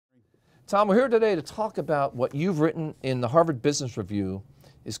Tom, we're here today to talk about what you've written in the Harvard Business Review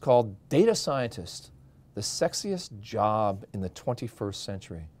is called Data Scientist, the Sexiest Job in the 21st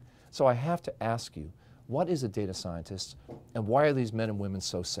Century. So I have to ask you, what is a data scientist and why are these men and women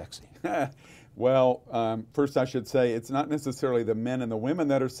so sexy? Well, first I should say it's not necessarily the men and the women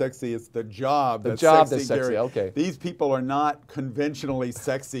that are sexy, it's the job that's sexy, Gary. Okay. These people are not conventionally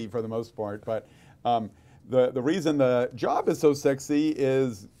sexy for the most part, but the reason the job is so sexy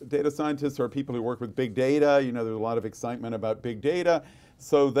is data scientists are people who work with big data. You know, there's a lot of excitement about big data.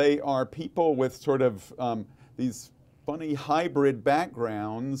 So they are people with sort of these funny hybrid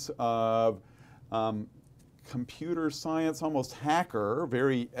backgrounds of computer science, almost hacker,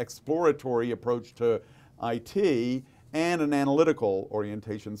 very exploratory approach to IT, and an analytical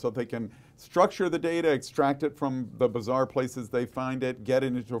orientation. So they can structure the data, extract it from the bizarre places they find it, get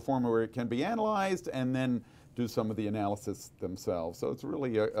it into a form where it can be analyzed, and then do some of the analysis themselves. So it's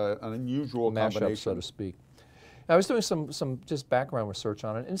really an unusual combination. Mashup, so to speak. I was doing some just background research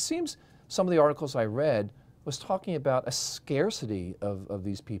on it, and it seems some of the articles I read was talking about a scarcity of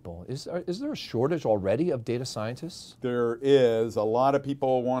these people. Is there a shortage already of data scientists? There is. A lot of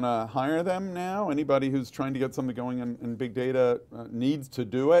people want to hire them now. Anybody who's trying to get something going in big data needs to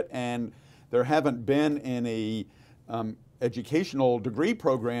do it, and there haven't been any educational degree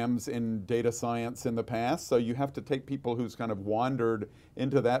programs in data science in the past, so you have to take people who's kind of wandered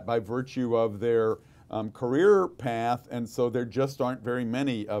into that by virtue of their career path, and so there just aren't very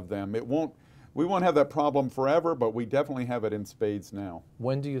many of them. We won't have that problem forever, but we definitely have it in spades now.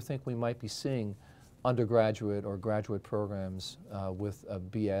 When do you think we might be seeing undergraduate or graduate programs with a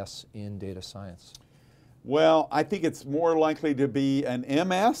BS in data science? Well, I think it's more likely to be an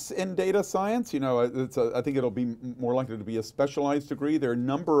MS in data science. You know, I think it'll be more likely to be a specialized degree. There are a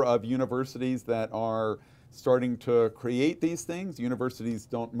number of universities that are starting to create these things. Universities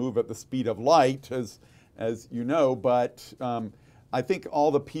don't move at the speed of light, as you know, but I think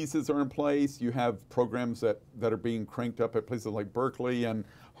all the pieces are in place. You have programs that are being cranked up at places like Berkeley and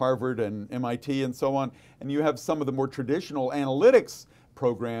Harvard and MIT and so on. And you have some of the more traditional analytics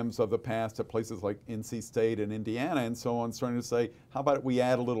programs of the past at places like NC State and Indiana and so on, starting to say, how about we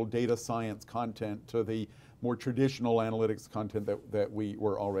add a little data science content to the more traditional analytics content that we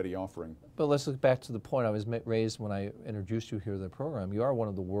were already offering. But let's look back to the point I was raised when I introduced you here to the program. You are one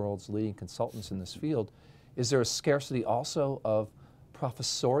of the world's leading consultants in this field. Is there a scarcity also of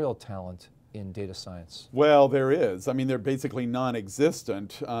professorial talent in data science? Well, there is. I mean, they're basically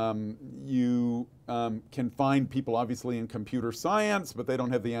non-existent. You can find people obviously in computer science, but they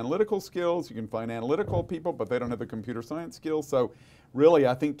don't have the analytical skills. You can find analytical people, but they don't have the computer science skills. So really,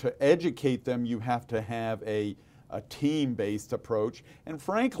 I think to educate them, you have to have a team-based approach. And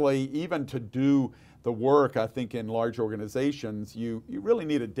frankly, even to do the work, I think, in large organizations, you really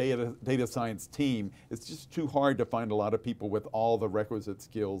need a data science team. It's just too hard to find a lot of people with all the requisite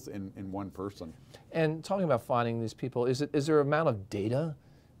skills in one person. And talking about finding these people, is there an amount of data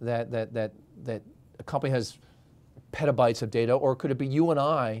that a company has petabytes of data, or could it be you and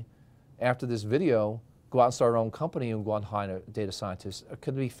I, after this video, go out and start our own company and go out and hire a data scientist?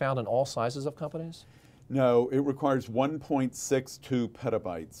 Could it be found in all sizes of companies? No, it requires 1.62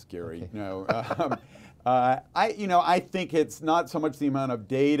 petabytes, Gary. Okay. No, I think it's not so much the amount of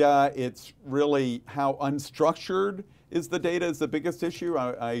data; it's really how unstructured is the data is the biggest issue.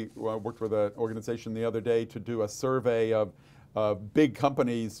 I worked with an organization the other day to do a survey of big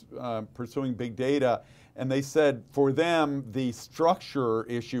companies pursuing big data, and they said for them the structure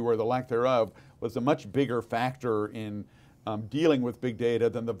issue or the lack thereof was a much bigger factor in dealing with big data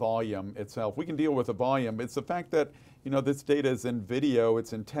than the volume itself. We can deal with the volume. It's the fact that, you know, this data is in video,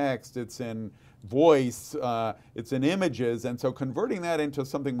 it's in text, it's in voice, it's in images, and so converting that into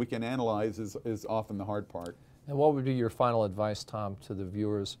something we can analyze is often the hard part. And what would be your final advice, Tom, to the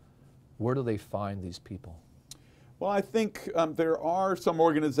viewers? Where do they find these people? Well, I think there are some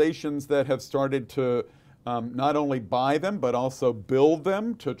organizations that have started to not only buy them, but also build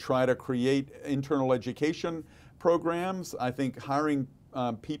them to try to create internal education programs. I think hiring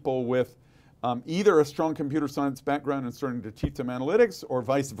people with either a strong computer science background and starting to teach them analytics or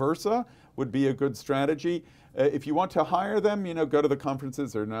vice versa would be a good strategy. If you want to hire them, you know, go to the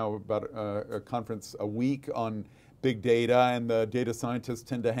conferences. There are now about a conference a week on big data, and the data scientists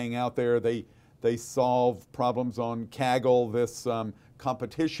tend to hang out there. They solve problems on Kaggle, this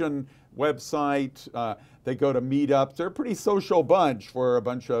competition website. They go to meetups. They're a pretty social bunch for a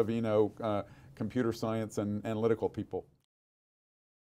bunch of, you know, computer science and analytical people.